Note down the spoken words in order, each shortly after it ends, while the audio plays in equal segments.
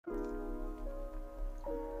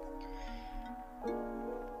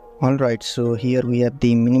Alright, so here we have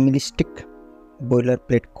the minimalistic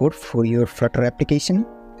boilerplate code for your Flutter application.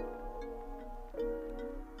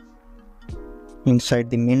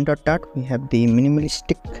 Inside the main.dart we have the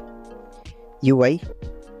minimalistic UI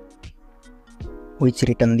which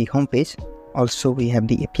return the home page. Also we have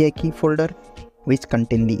the API key folder which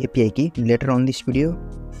contain the API key. Later on this video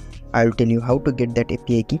I will tell you how to get that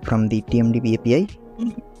API key from the tmdb API.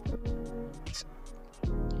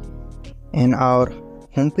 And our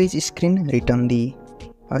homepage screen return the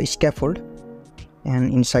scaffold,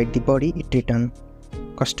 and inside the body it return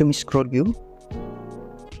custom scroll view.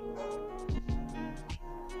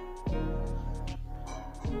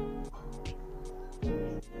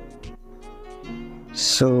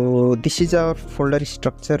 So this is our folder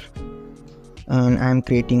structure, and I am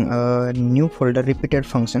creating a new folder repeated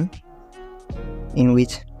function in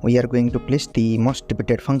which we are going to place the most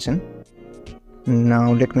repeated function.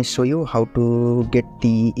 Now let me show you how to get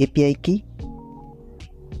the API key.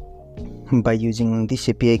 By using this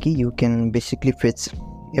API key you can basically fetch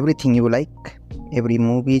everything you like, every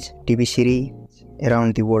movies, TV series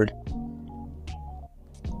around the world.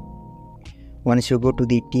 Once you go to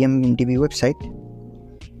the tmdb website,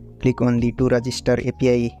 click on the to register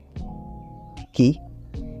API key,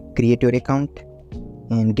 create your account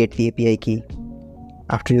and get the API key.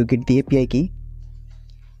 After you get the API key,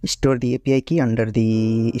 store the API key under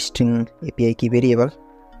the string API key variable.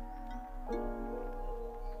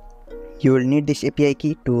 You will need this API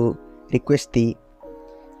key to request the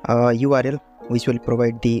URL which will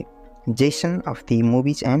provide the JSON of the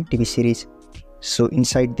movies and TV series. So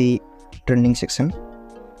inside the trending section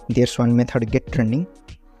there's one method get trending.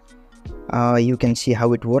 You can see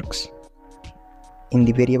how it works. In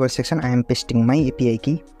the variable section I am pasting my API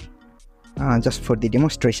key just for the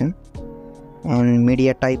demonstration, and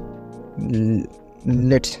media type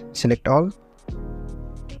let's select all.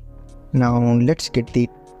 Now let's get the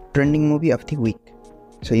trending movie of the week.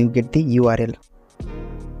 So you get the URL.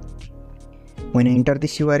 When I enter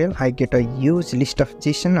this URL I get a huge list of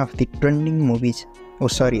JSON of the trending movies, of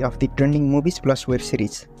the trending movies plus web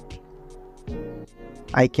series.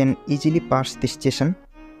 I can easily parse this JSON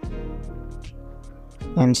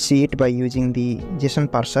and see it by using the JSON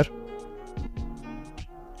parser.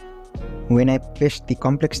 When I paste the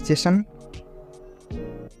complex JSON,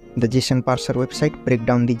 the JSON parser website break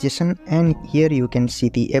down the JSON, and here you can see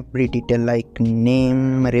the every detail like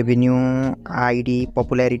name, revenue, ID,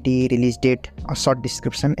 popularity, release date, a short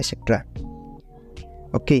description, etc.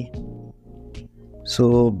 Okay,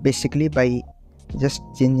 so basically by just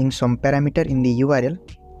changing some parameter in the URL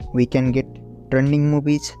we can get trending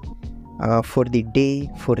movies for the day,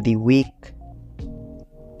 for the week.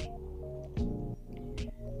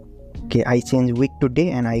 Okay, I change week to day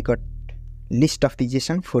and I got list of the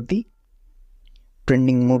JSON for the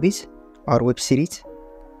trending movies or web series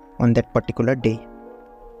on that particular day.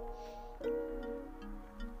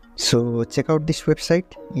 So check out this website,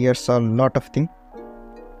 here's a lot of things.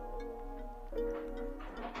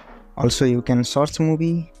 Also you can search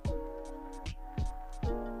movie.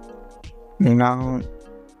 Now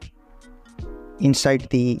inside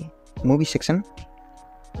the movie section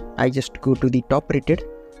I just go to the top rated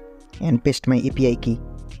and paste my API key.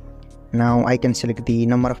 Now I can select the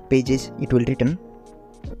number of pages it will return,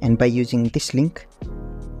 and by using this link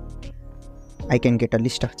I can get a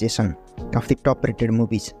list of JSON of the top rated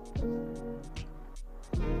movies.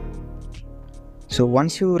 So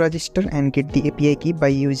once you register and get the API key by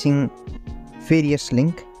using various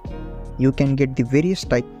link, you can get the various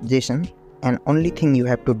type JSON, and only thing you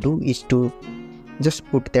have to do is to just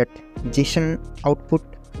put that JSON output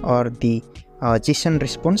or the JSON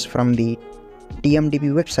response from the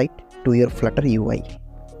tmdb website to your Flutter UI.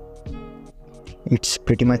 It's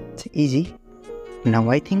pretty much easy.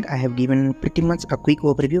 Now I think I have given pretty much a quick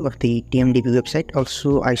overview of the tmdb website.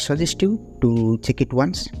 Also I suggest you to check it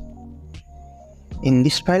once. In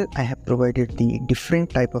this file I have provided the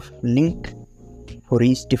different type of link. For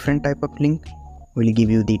each different type of link will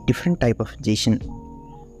give you the different type of JSON.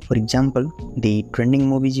 For example, the trending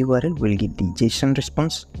movies URL will give the JSON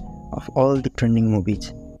response of all the trending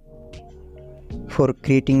movies. For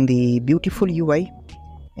creating the beautiful UI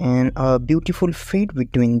and a beautiful fade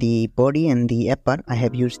between the body and the app bar, I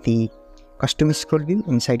have used the custom scroll view.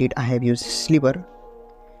 Inside it I have used sliver,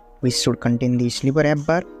 which should contain the sliver app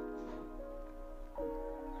bar,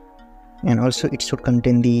 and also it should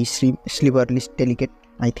contain the sliver list delegate,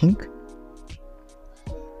 I think.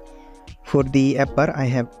 For the app bar I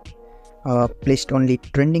have placed only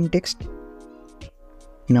trending text.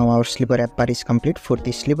 Now our sliver app bar is complete. For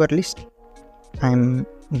the sliver list I am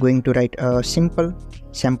going to write a simple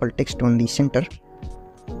sample text on the center.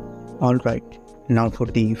 Alright, now for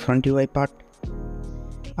the front UI part,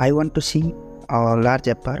 I want to see a large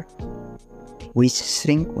app bar which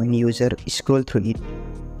shrink when user scroll through it.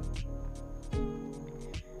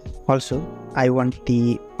 Also, I want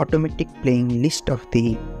the automatic playing list of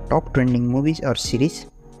the top trending movies or series,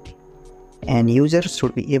 and users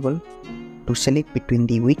should be able to select between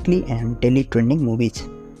the weekly and daily trending movies.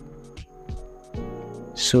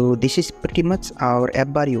 So this is pretty much our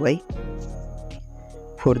app bar UI.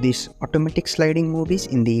 For this automatic sliding movies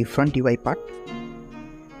in the front UI part,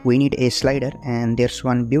 we need a slider, and there's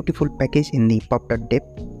one beautiful package in the pub.deb.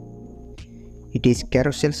 It is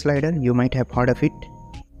carousel slider, you might have heard of it.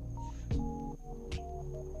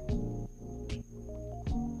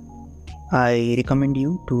 I recommend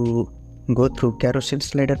you to go through carousel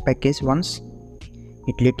slider package once.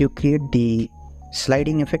 It let you create the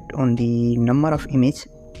sliding effect on the number of images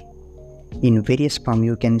in various form.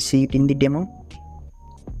 You can see it in the demo.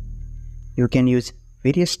 You can use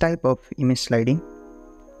various type of image sliding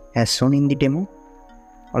as shown in the demo.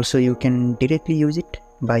 Also, you can directly use it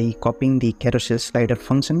by copying the carousel slider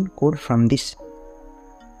function code from this.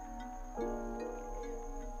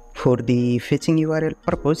 For the fetching URL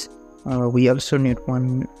purpose, we also need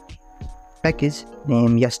one package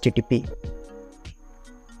named http.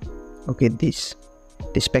 Okay, this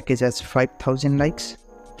package has 5000 likes.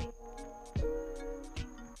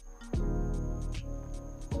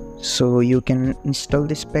 So you can install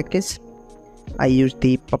this package. I use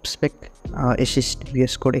the pubspec assist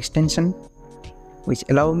VS Code extension, which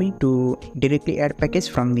allow me to directly add package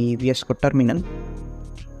from the VS Code terminal.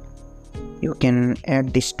 You can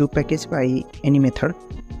add these two packages by any method.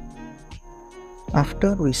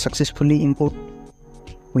 After we successfully import,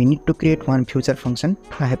 we need to create one future function.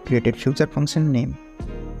 I have created future function named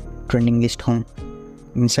trending list home.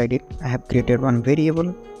 Inside it, I have created one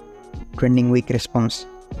variable trending week response,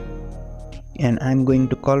 and I am going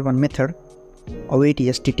to call one method await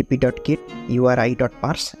http.get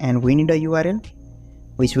uri.parse, and we need a URL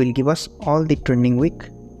which will give us all the trending week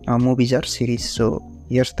movies or series. So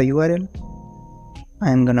here's the URL.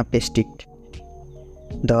 I am gonna paste it.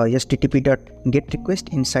 The http.get request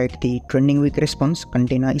inside the trending week response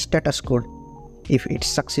contain a status code. If its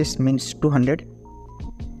success means 200,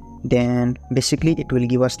 then basically it will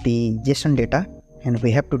give us the JSON data and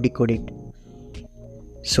we have to decode it.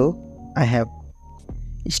 So I have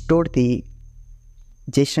stored the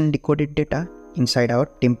JSON decoded data inside our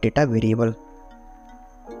temp data variable.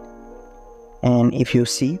 And if you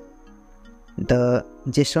see, the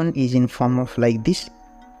JSON is in form of like this,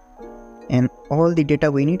 and all the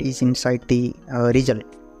data we need is inside the result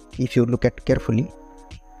if you look at carefully.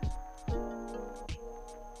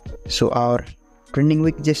 So our trending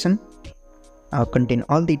week JSON contain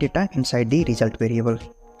all the data inside the result variable.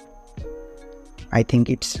 I think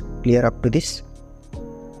it's clear up to this.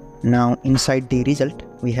 Now inside the result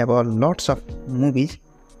we have lots of movies.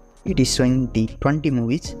 It is showing the 20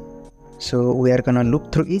 movies. So we are gonna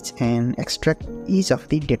look through each and extract each of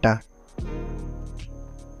the data.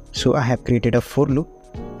 So I have created a for loop,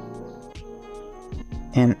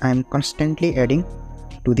 and I am constantly adding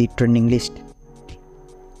to the trending list.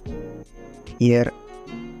 Here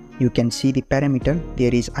you can see the parameter.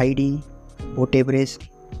 There is ID, vote average,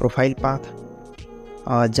 profile path,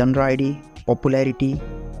 genre ID, popularity,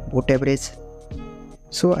 vote average.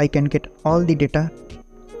 So I can get all the data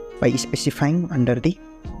by specifying under the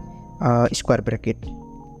square bracket.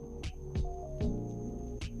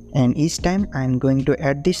 And each time I am going to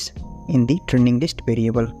add this in the trending list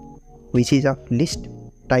variable, which is of list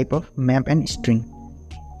type of map and string.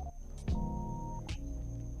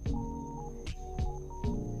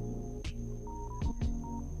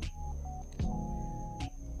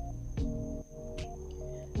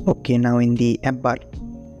 Okay, now in the app bar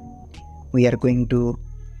we are going to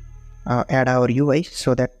add our UI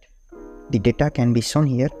so that the data can be shown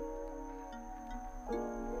here.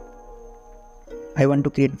 I want to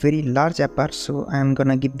create very large app bar, so I am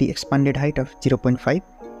gonna give the expanded height of 0.5,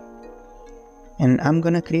 and I'm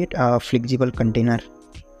gonna create a flexible container.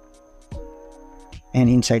 And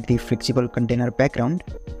inside the flexible container background,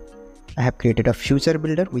 I have created a future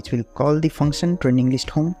builder which will call the function trending list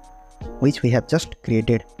home, which we have just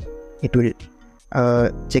created. It will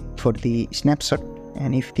check for the snapshot,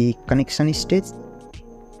 and if the connection stage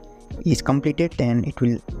is completed, then it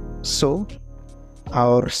will show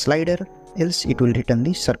our slider, else it will return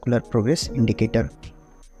the circular progress indicator.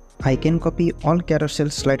 I can copy all carousel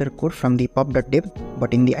slider code from the pub.deb,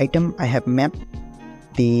 but in the item I have mapped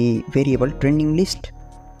the variable trending list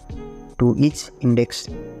to each index.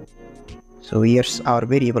 So here's our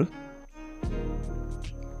variable.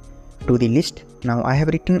 to the list. Now I have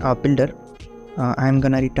written a builder. I am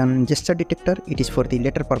gonna return just a detector. It is for the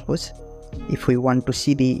later purpose. If we want to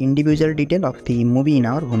see the individual detail of the movie in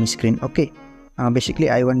our home screen, okay. Basically,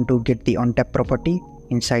 I want to get the on-tap property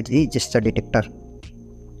inside the gesture detector.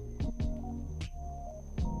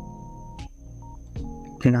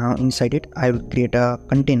 Now inside it, I will create a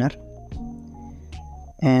container,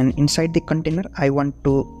 and inside the container, I want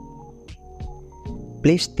to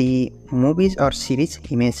place the movies or series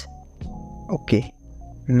image. Okay,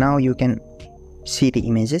 now you can see the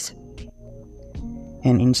images,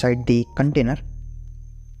 and inside the container,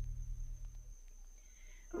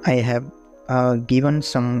 I have given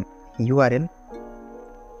some URL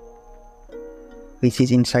which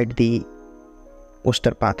is inside the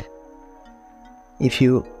poster path. If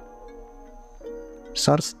you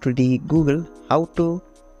search to the Google how to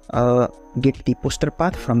get the poster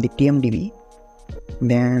path from the tmdb,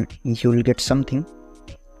 then you will get something.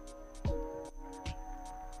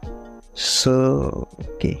 So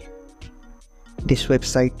okay, this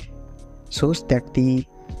website shows that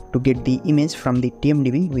to get the image from the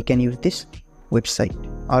tmdb, we can use this website,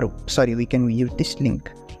 or sorry, we can use this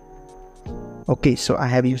link. Okay, so I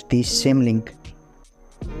have used the same link,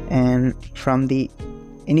 and from the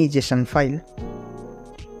any JSON file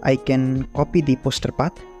I can copy the poster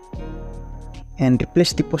path and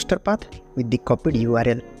replace the poster path with the copied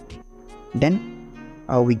URL. Then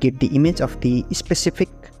we get the image of the specific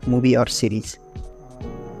movie or series.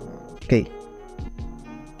 Okay.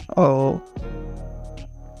 Oh,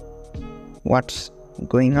 what's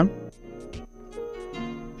going on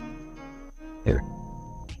here?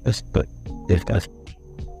 Let's put this guy.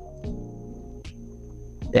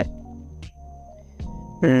 Yeah.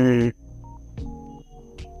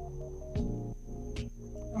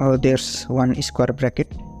 Oh, there's one square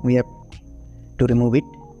bracket. We have to remove it.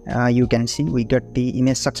 You can see we got the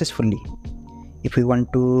image successfully. If we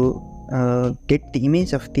want to get the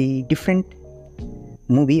image of the different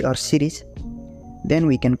movie or series, then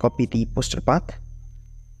we can copy the poster path,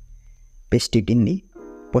 paste it in the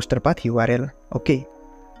poster path URL. Okay.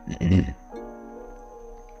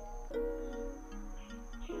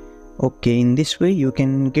 Okay, in this way you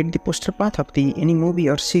can get the poster path of the any movie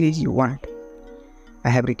or series you want. I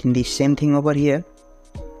have written the same thing over here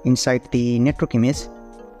inside the network image.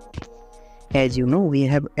 As you know, we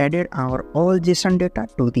have added our all JSON data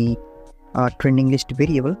to the trending list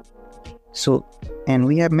variable. So, and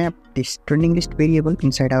we have mapped this trending list variable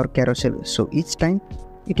inside our carousel. So each time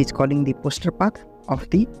it is calling the poster path of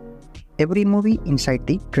the every movie inside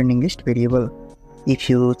the trending list variable. If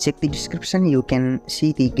you check the description, you can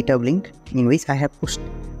see the GitHub link in which I have pushed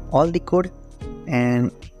all the code,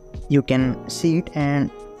 and you can see it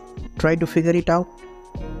and try to figure it out.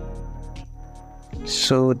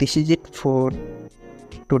 So this is it for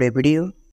today's video.